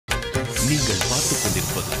நீங்கள் பார்த்துக்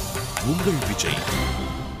கொண்டிருப்பது உங்கள் விஜய்.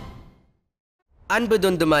 அன்பு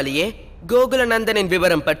துந்துமாலியே, கோகுல நந்தனின்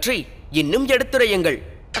விவரம் பற்றி இன்னும் எடுத்துரையுங்கள்.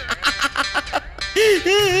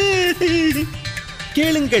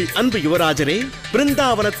 கேளுங்கள் அன்பு யுவராஜரே.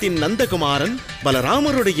 பிருந்தாவனத்தின் நந்தகுமாரன்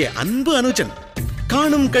பலராமருடைய அன்பு அனுஜன்.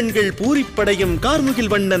 காணும் கண்கள் பூரிப்படையும்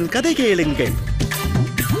கார்முகில் வண்ணன் கதை கேளுங்கள்.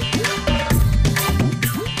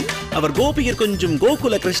 அவர் கோபியர் கொஞ்சும்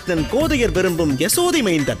கோகுல கிருஷ்ணன், கோதையர் விரும்பும் யசோதை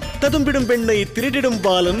மைந்தன், ததும்பிடும் பெண்ணை திருடிடும்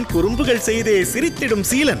பாலன், குறும்புகள் செய்தே சிரித்திடும்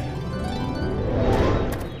சீலன்.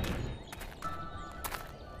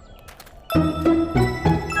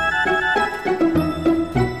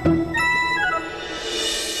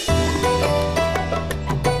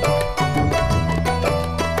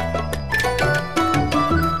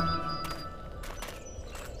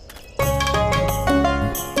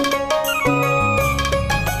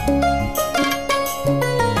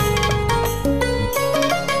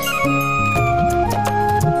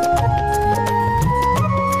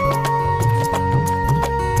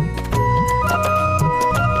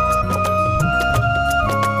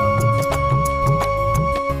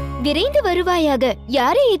 விரைந்து வருவாயாக.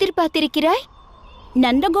 யாரை எதிர்பார்த்திருக்கிறாய்?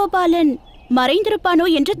 நந்தகோபாலன் மறைந்திருப்பானோ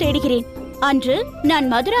என்று தேடுகிறேன். அன்று நான்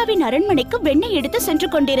மதுராவின் அரண்மனைக்கு வெண்ணெய் எடுத்து சென்று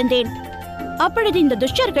கொண்டிருந்தேன். அப்பொழுது இந்த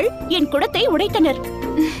துஷ்டர்கள் என் குடத்தை உடைத்தனர்.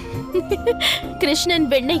 கிருஷ்ணன்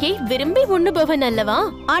வெண்ணெயை விரும்பி உண்ணுபவன் அல்லவா?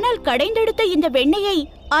 ஆனால் கடைந்தெடுத்த இந்த வெண்ணெயை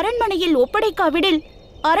அரண்மனையில் ஒப்படைக்காவிடில்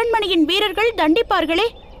அரண்மனையின் வீரர்கள் தண்டிப்பார்களே.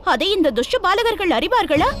 அதை இந்த துஷ்ட பாலகர்கள்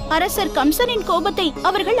அறிவார்களா? அரசர் கம்சனின் கோபத்தை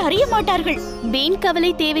அவர்கள் அறிய மாட்டார்கள். வீண் கவலை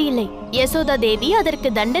தேவையில்லை. யசோதா தேவி அதற்கு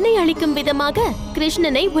தண்டனை அளிக்கும் விதமாக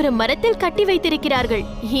கிருஷ்ணனை ஒரு மரத்தில் கட்டி வைத்திருக்கிறார்கள்.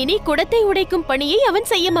 இனி குடத்தை உடைக்கும் பணியை அவன்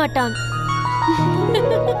செய்ய மாட்டான்.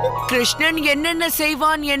 கிருஷ்ணன் என்னென்ன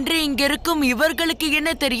செய்வான் என்று இங்கிருக்கும் இவர்களுக்கு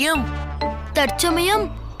என்ன தெரியும்? தற்சமயம்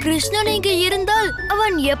கிருஷ்ணன் இங்கு இருந்தால்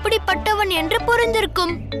அவன் எப்படிப்பட்டவன் என்று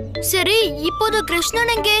புரிந்திருக்கும். சரி, இப்போது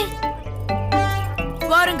கிருஷ்ணன் எங்கே?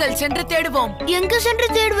 வாருங்கள், சென்று தேடுவோம். எங்கு சென்று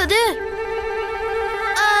தேடுவது?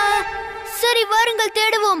 சரி, வாருங்கள்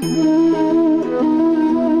தேடுவோம்.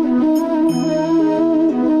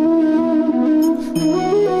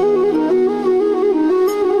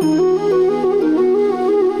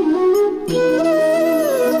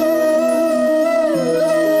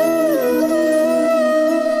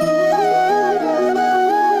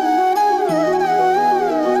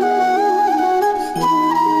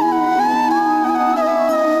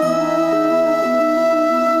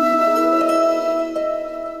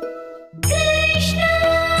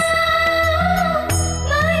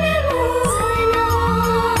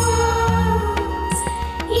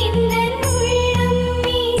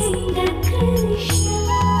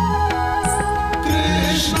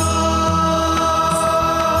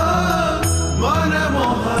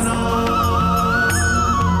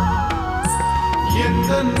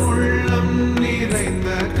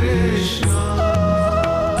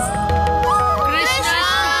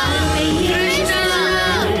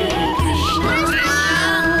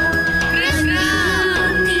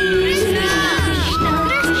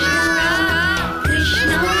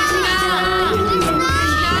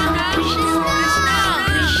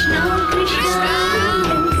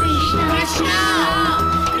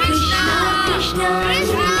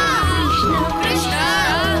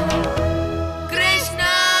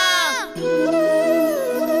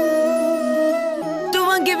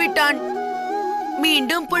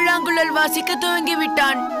 மீண்டும் புல்லாங்குழல் வாசிக்க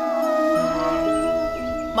துவங்கிவிட்டான்.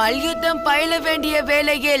 மல்யுத்தம் பயில வேண்டிய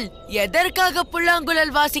வேளையில் எதற்காக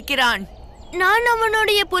புல்லாங்குழல் வாசிக்கிறான்? நான்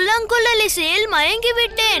அவனுடைய புல்லாங்குழல் இசையில் மயங்கி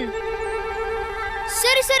விட்டேன்.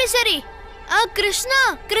 சரி சரி சரி. கிருஷ்ணா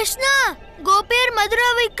கிருஷ்ணா, கோபியர்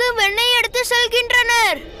மதுராவுக்கு வெண்ணெய் எடுத்து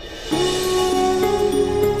செல்கின்றனர்.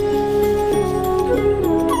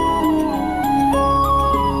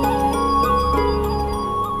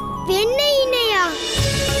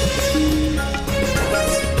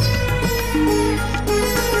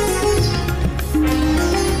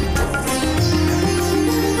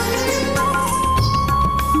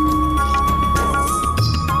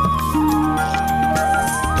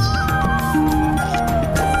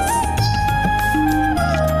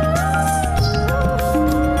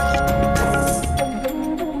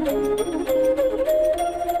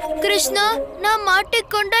 கிருஷ்ணா, நான்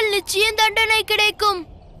மாட்டிக்கொண்டால் நிச்சயம் தண்டனை கிடைக்கும்.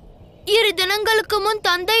 2 தினங்களுக்கு முன்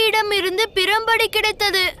தந்தையிடம் இருந்து பிரம்படி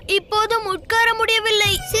கிடைத்தது. இப்போதும் உட்கார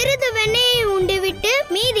முடியவில்லை. சிறிது வெண்ணெயை உண்டுவிட்டு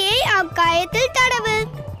மீதியை அக்காயத்தில் தடவு.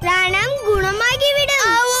 ரணம் குணமாகிவிடும்.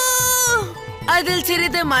 அதில்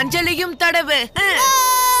சிறிது மஞ்சளையும் தடவு.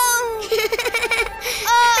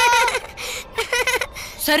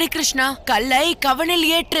 சரி கிருஷ்ணா, கல்லை கவனில்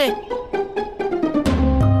ஏற்று.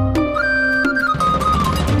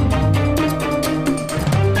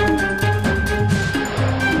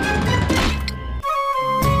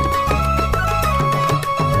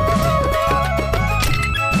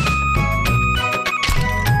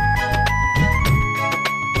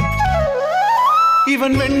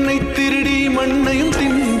 இவன் வெண்ணை திருடி மண்ணையும்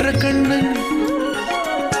தின்ற கண்ணன்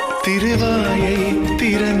திருவாயை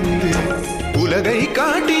திறந்து உலகை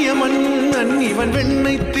காட்டிய மன்னன் இவன்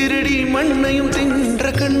வெண்ணை திருடி மண்ணையும்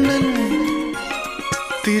தின்ற கண்ணன்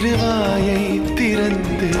திருவாயை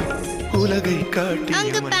திறந்து உலகை காட்டிய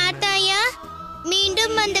அங்கு பார்த்தாயா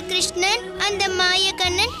மீண்டும் அந்த கிருஷ்ணன் அந்த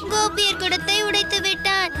மாயக்கண்ணன் கோபியர் குடத்தை உடைத்து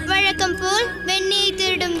விட்டான். வழக்கம் போல் வெண்ணையை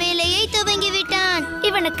திருடும் வேலையை துவங்கி விட்டான்.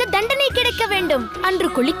 இவனுக்கு தண்டனை கிடைக்க வேண்டும். அன்று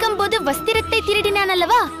குளிக்கும் போது வஸ்திரத்தை திருடினான்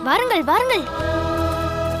அல்லவா? வாருங்கள் வாருங்கள்.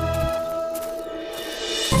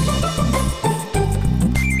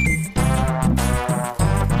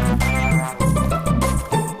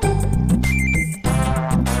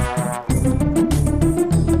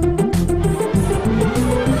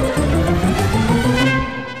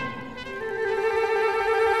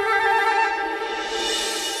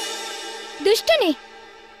 துஷ்டனே,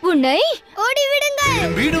 உன்னை ஓடிவிடுங்கள்.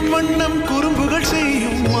 விடும் வண்ணம் குறும்புகள்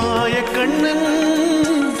செய்யும் மாயக்கண்ணன்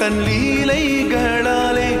தன்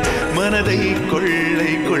லீலைகளாலே மனதை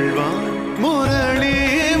கொள்ளை கொள்வான். முரளி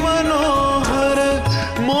மனோகர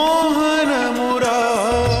மோகன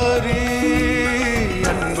முராரி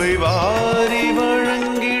அன்பை வாரி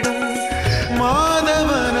வழங்கிடும்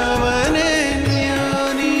மாதவனவனே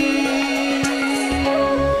ஞானி.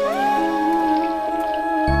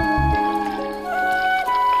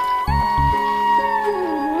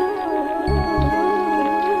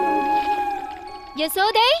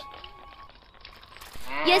 யசோதை,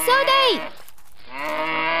 யசோதை,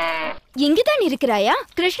 இங்குதான் இருக்கிறாயா?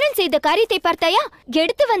 கிருஷ்ணன் செய்த காரியத்தை பார்த்தாயா?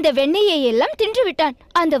 எடுத்து வந்த வெண்ணெயை எல்லாம் தின்று விட்டான்.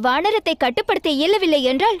 அந்த வானரத்தை கட்டுப்படுத்த இயலவில்லை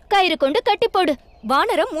என்றால் கயிறு கொண்டு கட்டி போடு.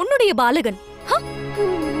 வானரம் உன்னுடைய பாலகன்.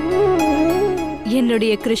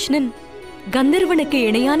 என்னுடைய கிருஷ்ணன் கந்தர்வனுக்கு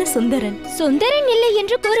இணையான சுந்தரன். சுந்தரன் இல்லை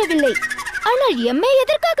என்று கூறவில்லை. ஆனால் எம்மை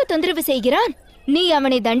எதற்காக தொந்தரவு செய்கிறான்? நீ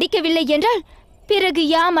அவனை தண்டிக்கவில்லை என்றால் பிறகு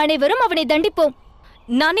யாம் அனைவரும் அவனை தண்டிப்போம்.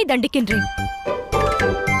 நானே தண்டிக்கின்றேன்.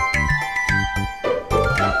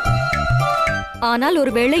 ஆனால்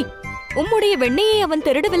ஒருவேளை உம்முடைய வெண்ணையை அவன்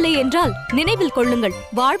திருடவில்லை என்றால் நினைவில் கொள்ளுங்கள்,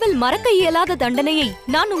 வாழ்வில் மறக்க இயலாத தண்டனையை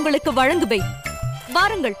நான் உங்களுக்கு வழங்குவேன்.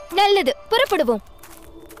 வாருங்கள். நல்லது, புறப்படுவோம்.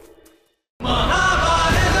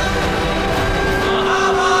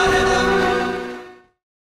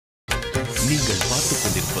 நீங்கள் பார்த்துக்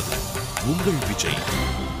கொண்டிருப்பது உங்கள் விஜய்.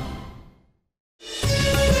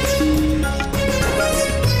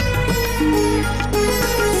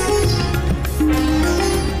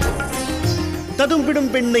 ததும்பிடும்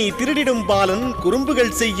பெண்ணை திருடிடும் பாலன்,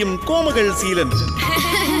 குறும்புகள் செய்யும் கோமகள் சீலன்.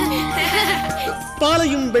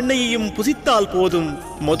 பாலையும் வெண்ணையையும் புசித்தால் போதும்,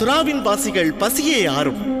 மதுராவின் வாசிகள் பசியே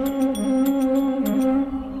ஆறும்.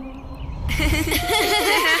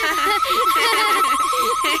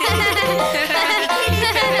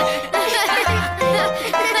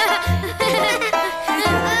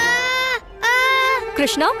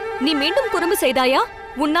 கிருஷ்ணா, நீ மீண்டும் குறும்பு செய்தாயா?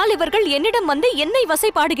 உன்னால் இவர்கள் என்னிடம் வந்து என்னை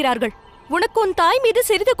வசைபாடுகிறார்கள். உனக்கு உன் தாய் மீது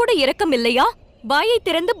சிறிது கூட இரக்கம் இல்லையா? வாயை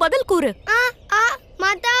திறந்து பதில் கூறு.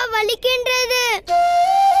 மாதா, வலிக்கின்றது.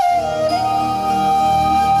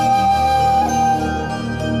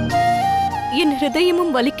 என்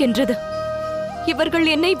ஹிருதயமும் வலிக்கின்றது. இவர்கள்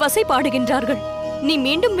என்னை வசைபாடுகின்றார்கள். நீ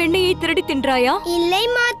மீண்டும் வெண்ணையை திருடி தின்றாயா? இல்லை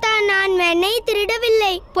மாதா, நான் வெண்ணெய்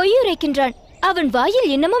திருடவில்லை. பொய்யுரைக்கின்றான். அவன் வாயில்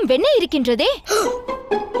இன்னமும் வெண்ணெய் இருக்கின்றதே.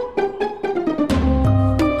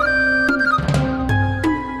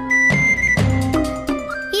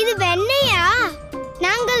 இது வெண்ணெயா?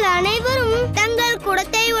 நாங்கள் அனைவரும் தங்கள்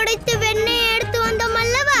குடத்தை உடைத்து வெண்ணெய் எடுத்து வந்தோம்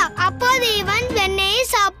அல்லவா? அப்போது இவன் வெண்ணெயை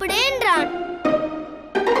சாப்பிடு என்றான்.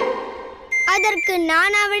 அதற்கு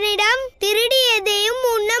நான் அவனிடம் திருடியதையும்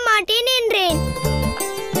உண்ண மாட்டேன் என்றேன்.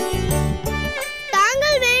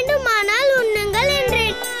 தாங்கள் வேண்டுமானால் உண்ணுங்கள்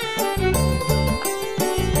என்றேன்.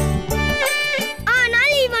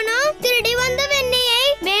 ஆனால் இவனோ திருடி வந்த வெண்ணெயை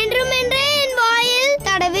வேண்டுமென்றே என் வாயில்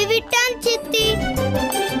தடவி விட்டான். சித்தி,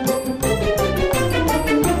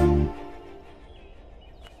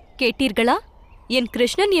 கேட்டீர்களா? என்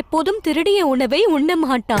கிருஷ்ணன் எப்போதும் திருடிய உணவை உண்ண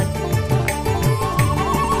மாட்டான்.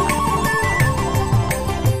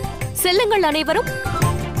 செல்லுங்கள் அனைவரும்.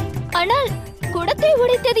 ஆனால் குடத்தை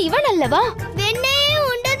உடைத்தது இவன் அல்லவா? வெண்ணெயை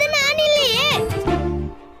உண்டது நான் இல்லையே.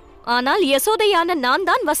 ஆனால் யசோதையான நான்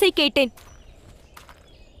தான் வசை கேட்டேன்.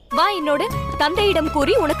 வா, என்னோடு தந்தையிடம்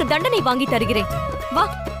கூறி உனக்கு தண்டனை வாங்கி தருகிறேன். வா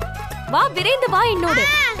வா, விரைந்து வா என்னோடு.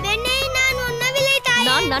 வெண்ணெயை நான் உண்ணவில்லை தாயே.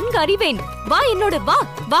 நான் நன்கு அறிவேன். வா என்னோடு, வா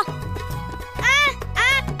வா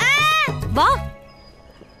வா.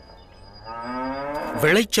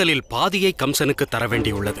 விளைச்சலில் பாதியை கம்சனுக்கு தர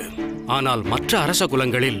வேண்டியுள்ளது. ஆனால் மற்ற அரச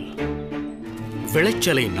குலங்களில்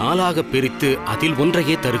விளைச்சலை 4ஆக பிரித்து அதில்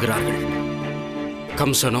ஒன்றையே தருகிறார்கள்.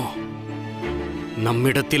 கம்சனோ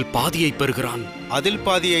நம்மிடத்தில் பாதியை பெறுகிறான். அதில்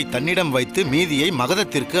பாதியை தன்னிடம் வைத்து மீதியை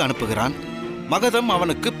மகதத்திற்கு அனுப்புகிறான். மகதம்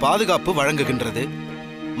அவனுக்கு பாதுகாப்பு வழங்குகின்றது.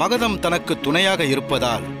 மகதம் தனக்கு துணையாக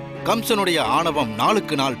இருப்பதால் கம்சனுடைய ஆணவம்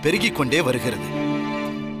நாளுக்கு நாள் பெருகிக் கொண்டே வருகிறது.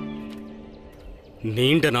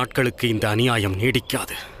 நீண்ட நாட்களுக்கு இந்த அநியாயம்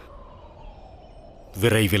நீடிக்காது.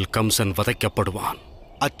 விரைவில் கம்சன் வதைக்கப்படுவான்.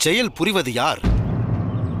 அச்செயல் புரிவது யார்?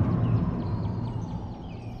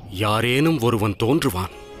 யாரேனும் ஒருவன்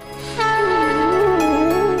தோன்றுவான்.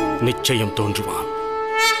 நிச்சயம் தோன்றுவான்.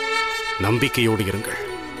 நம்பிக்கையோடு இருங்கள்.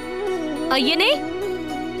 ஐயனே,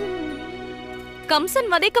 கம்சன்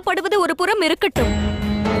வதைக்கப்படுவது ஒரு புறம் இருக்கட்டும்.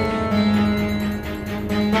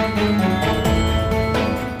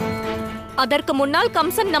 அதற்கு முன்னால்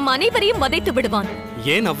கம்சன் நம் அனைவரையும் வதைத்து விடுவான்.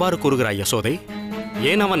 ஏன் அவ்வாறு கூறுகிறாய் யசோதை?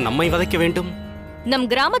 ஏன் அவன் நம்மை வதைக்க வேண்டும்? நம்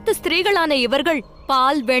கிராமத்து ஸ்திரீகளான இவர்கள்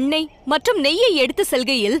பால், வெண்ணெய் மற்றும் நெய்யை எடுத்து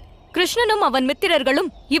செல்கையில் கிருஷ்ணனும் அவன்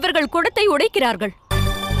மித்திரர்களும் இவர்கள் குடத்தை உடைக்கிறார்கள்.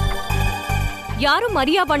 யாரும்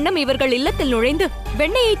அறியா வண்ணம் இவர்கள் இல்லத்தில் நுழைந்து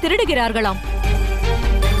வெண்ணெயை திருடுகிறார்களாம்.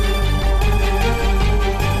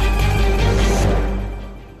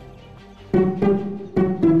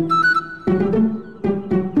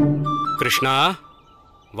 கிருஷ்ணா,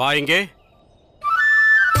 வா இங்கே.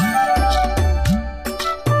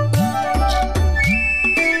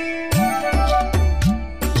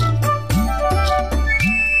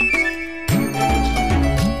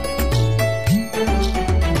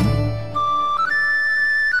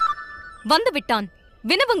 வந்து விட்டான்.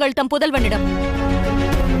 வினவுங்கள் தம் புதல்வனிடம்.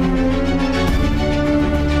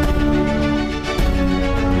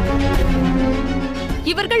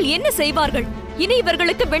 இவர்கள் என்ன செய்வார்கள்? இனி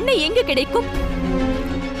இவர்களுக்கு வெண்ணெய் எங்கு கிடைக்கும்?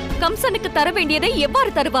 கம்சனுக்கு தர வேண்டியதை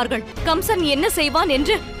எவ்வாறு தருவார்கள்? கம்சன் என்ன செய்வான்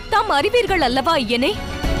என்று தாம் அறிவீர்கள் அல்லவா ஐயனே?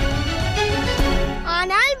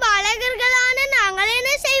 ஆனால் பாலகர்களான நாங்கள்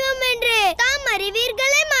என்ன செய்வோம் என்று தாம்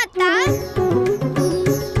அறிவீர்களே மாதா.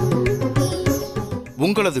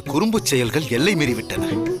 உங்களது குறும்பு செயல்கள் எல்லை மீறிவிட்டன.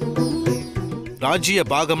 ராஜ்ய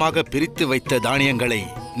பாகமாக பிரித்து வைத்த தானியங்களை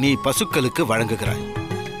நீ பசுக்களுக்கு வழங்குகிறாய்.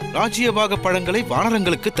 ராஜ்யபாக பழங்களை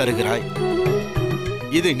வானரங்களுக்கு தருகிறாய்.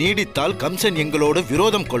 இது நீடித்தால் கம்சன் எங்களோடு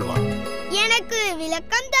விரோதம் கொள்வான். எனக்கு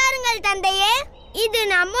விளக்கம் தாருங்கள் தந்தையே. இது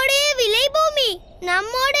நம்முடைய விளை பூமி,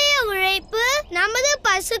 நம்முடைய உழைப்பு, நமது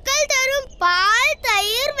பசுக்கள் தரும் பால்,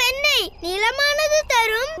 தயிர், வெண்ணெய், நிலமானது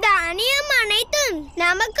தரும் தானியம் அனைத்தும்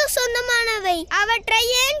நமக்கு சொந்தமானவை. அவற்றை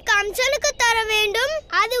ஏன் கம்சனுக்கு தர வேண்டும்?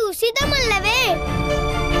 அது உசிதம் அல்லவே.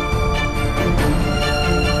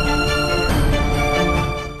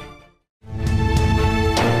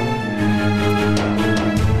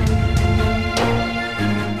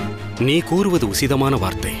 நீ கூறுவது உசிதமான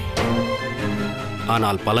வார்த்தை.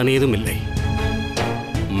 ஆனால் பலனேதும் இல்லை.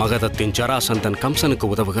 மகதத்தின் ஜராசந்தன் கம்சனுக்கு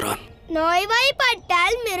உதவுகிறான்.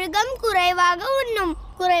 நோய்வாய்ப்பட்டால் மிருகம் குறைவாக உண்ணும்.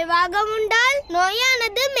 குறைவாக உண்டால்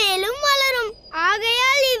நோயானது மேலும் வளரும்.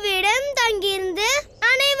 ஆகையால் இவ்விடம் தங்கியிருந்து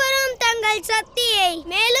அனைவரும் தங்கள் சக்தியை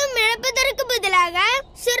மேலும் இழப்பதற்கு பதிலாக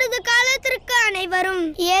சிறிது காலத்திற்கு அனைவரும்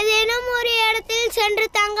ஏதேனும் ஒரு இடத்தில் சென்று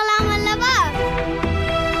தங்கலாம் அல்லவா?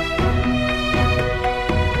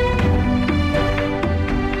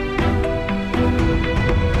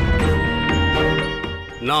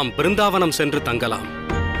 நாம் பிருந்தாவனம் சென்று தங்கலாம்.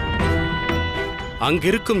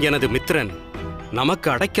 அங்கிருக்கும் எனது மித்திரன் நமக்கு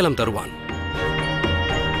அடைக்கலம் தருவான்.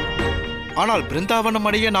 ஆனால் பிருந்தாவனம்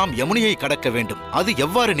அடைய நாம் யமுனையை கடக்க வேண்டும். அது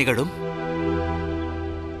எவ்வாறு நிகழும்?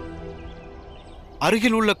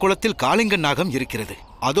 அருகில் உள்ள குளத்தில் காளிங்கன் நாகம் இருக்கிறது.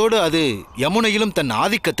 அதோடு அது யமுனையிலும் தன்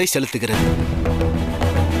ஆதிக்கத்தை செலுத்துகிறது.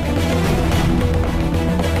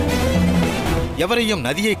 எவரையும்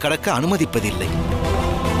நதியை கடக்க அனுமதிப்பதில்லை.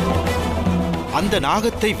 அந்த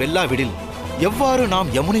நாகத்தை வெல்லாவிடில் எவ்வாறு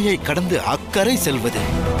நாம் யமுனையை கடந்து அக்கறை செல்வது?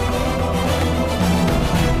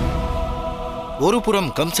 ஒரு புறம்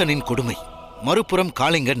கம்சனின் கொடுமை, மறுபுறம்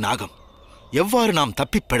காளிங்கன் நாகம். எவ்வாறு நாம்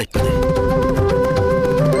தப்பிப் பிழைப்பது?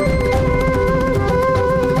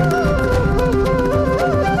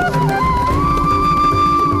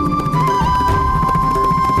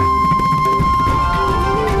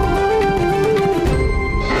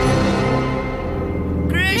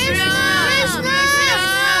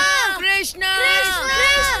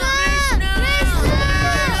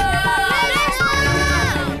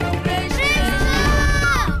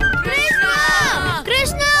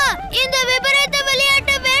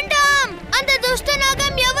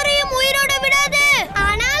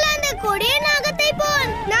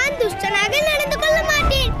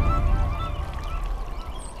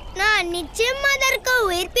 நிச்சயம் அதற்கு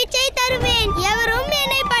உயிர் பிச்சை தருவேன். எவரும்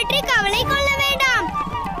என்னை பற்றி கவலை கொள்ள வேண்டாம்.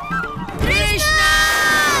 கிருஷ்ணா!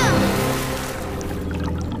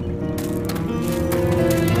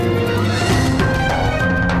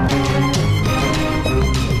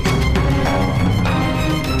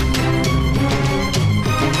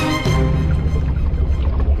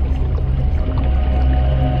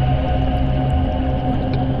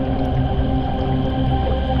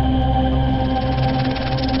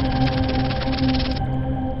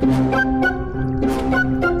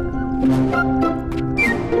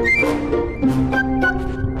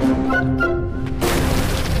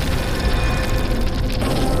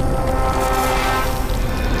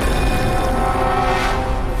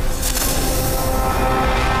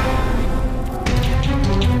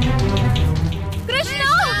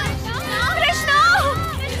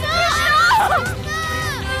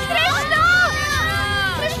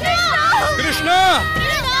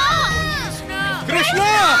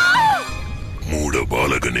 கிருஷ்ணா! மூட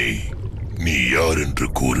பாலகனே, நீ யார் என்று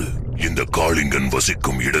கூறு. இந்த காளிங்கன்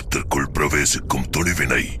வசிக்கும் இடத்திற்குள் பிரவேசிக்கும்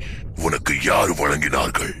துணிவினை உனக்கு யார்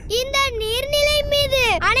வழங்கினார்கள்? இந்த நீர்நிலை மீது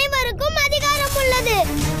அனைவருக்கும் அதிகாரம் உள்ளது.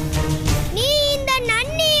 நீ இந்த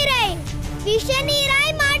நன்னீரை விஷ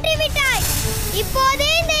நீராய் மாற்றிவிட்டாய். இப்போதே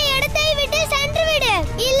இந்த இடத்தை விட்டு சென்று விடு,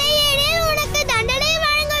 இல்லையெனில் உனக்கு தண்டனை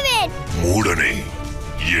வழங்குவேன். மூடனே,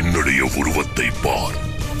 என்னுடைய உருவத்தை பார்,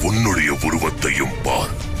 உன்னுடைய உருவத்தையும்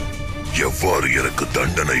பார். எவ்வாறு எனக்கு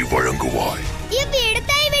தண்டனை வழங்குவாய்?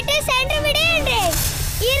 இவ்விடத்தை விட்டு சென்று விடு என்றேன்.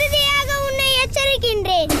 இறுதியாக உன்னை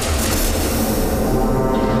எச்சரிக்கின்றேன்.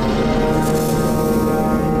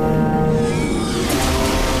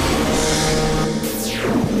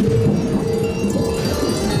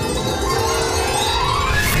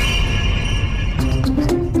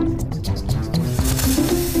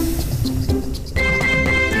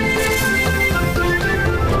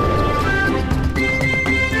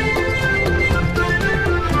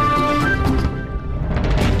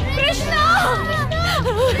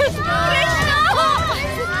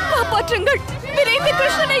 காப்பாற்றுங்கள், விரைந்து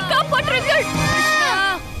கிருஷ்ணனை காப்பாற்றுங்கள்.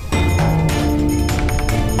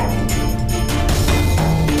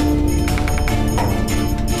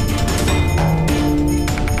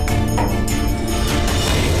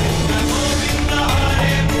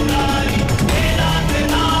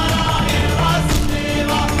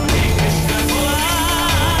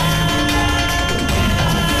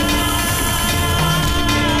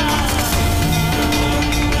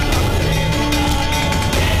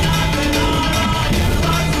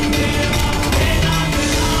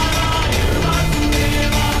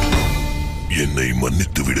 என்னை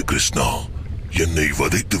மன்னித்து விடு கிருஷ்ணா, என்னை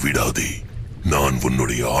வதைத்து விடாதே. நான்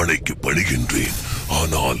உன்னுடைய ஆணைக்கு பணிகின்றேன்.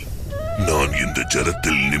 ஆனால் நான் இந்த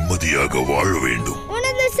ஜலத்தில் நிம்மதியாக வாழ வேண்டும்.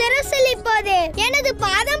 உனது சிரசில் இப்போது எனது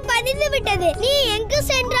பாதம் பதிந்து விட்டது. நீ எங்கு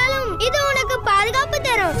சென்றாலும் இது உனக்கு பாதுகாப்பு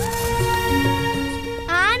தரும்.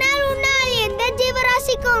 ஆனால் உன்னால் எந்த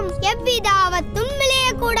ஜீவராசிக்கும் எவ்வித ஆபத்தும்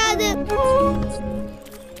விளையக்கூடாது.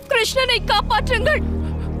 கிருஷ்ணனை காப்பாற்றுங்கள்,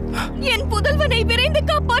 என் புதல்வனை விரைந்து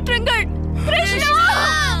காப்பாற்றுங்கள். கிருஷ்ணா!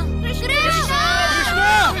 கிருஷ்ணா!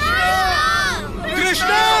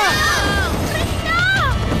 கிருஷ்ணா!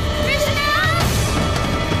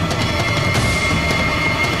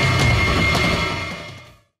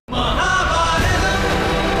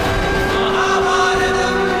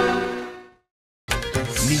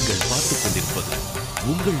 நீங்கள் பார்த்துக் கொண்டிருப்பது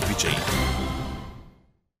உங்கள் விஜய்.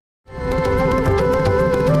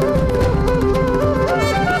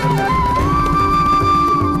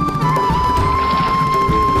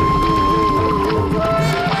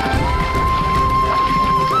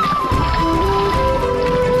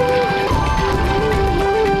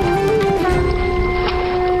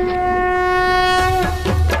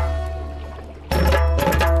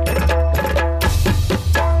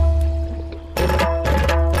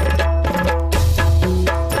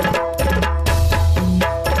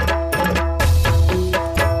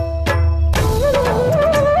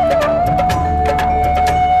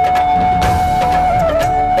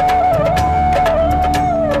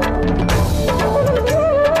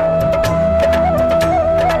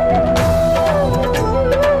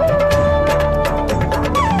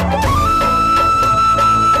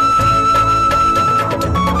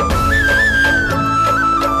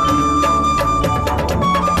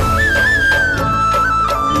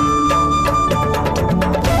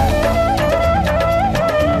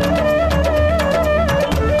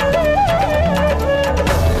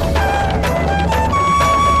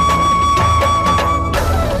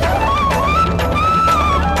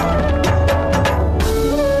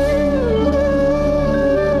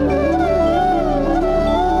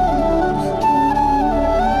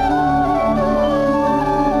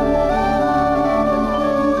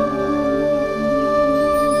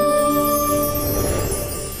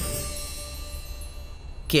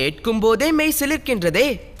 கேட்கும் போதே மெய் சிலிர்க்கின்றதே.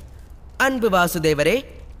 அன்பு வாசுதேவரே,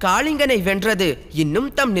 காளிங்கனை வென்றது இன்னும்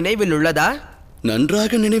தம் நினைவில் உள்ளதா?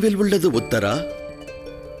 நன்றாக நினைவில் உள்ளது உத்தரா.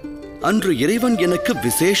 அன்று இறைவன் எனக்கு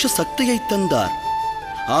விசேஷ சக்தியை தந்தார்.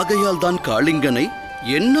 ஆகையால் தான் காளிங்கனை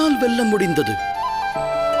என்னால் வெல்ல முடிந்தது.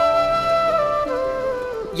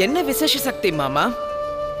 என்ன விசேஷ சக்தி மாமா?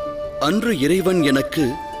 அன்று இறைவன் எனக்கு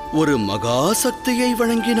ஒரு மகா சக்தியை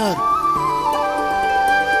வழங்கினார்.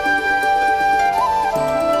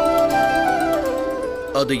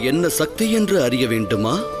 அது என்ன சக்தி என்று அறிய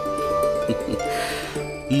வேண்டுமா?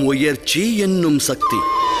 முயற்சி என்னும் சக்தி.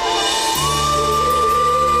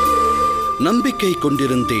 நம்பிக்கை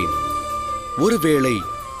கொண்டிருந்தேன். ஒருவேளை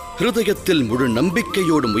ஹிருதயத்தில் முழு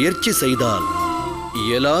நம்பிக்கையோடு முயற்சி செய்தால்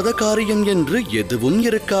இயலாத காரியம் என்று எதுவும்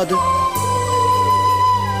இருக்காது.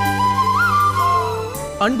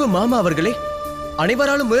 அன்பு மாமா அவர்களே,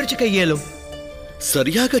 அனைவராலும் முயற்சிக்க இயலும்.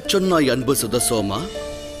 சரியாகச் சொன்னாய் அன்பு சுதசோமா.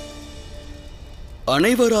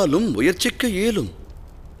 அனைவராலும் முயற்சிக்க இயலும்.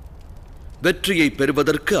 வெற்றியை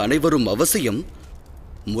பெறுவதற்கு அனைவரும் அவசியம்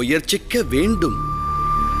முயற்சிக்க வேண்டும்.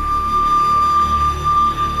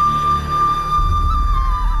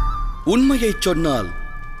 உண்மையைச் சொன்னால்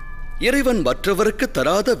இறைவன் மற்றவருக்கு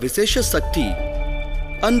தராத விசேஷ சக்தி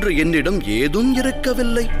அன்று என்னிடம் ஏதும்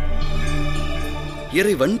இருக்கவில்லை.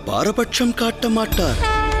 இறைவன் பாரபட்சம் காட்ட மாட்டார்.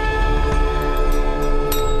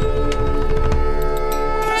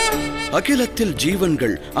 அகிலத்தில்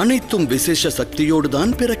ஜீவன்கள் அனைத்தும் விசேஷ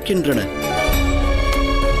சக்தியோடுதான் பிறக்கின்றன.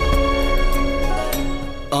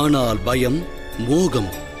 ஆனால் பயம், மோகம்,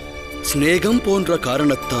 சிநேகம் போன்ற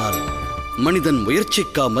காரணத்தால் மனிதன்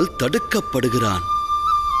முயற்சிக்காமல் தடுக்கப்படுகிறான்.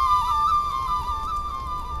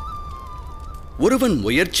 ஒருவன்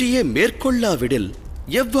முயற்சியே மேற்கொள்ளாவிடில்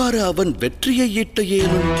எவ்வாறு அவன் வெற்றியை ஈட்ட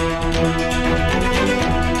இயலும்?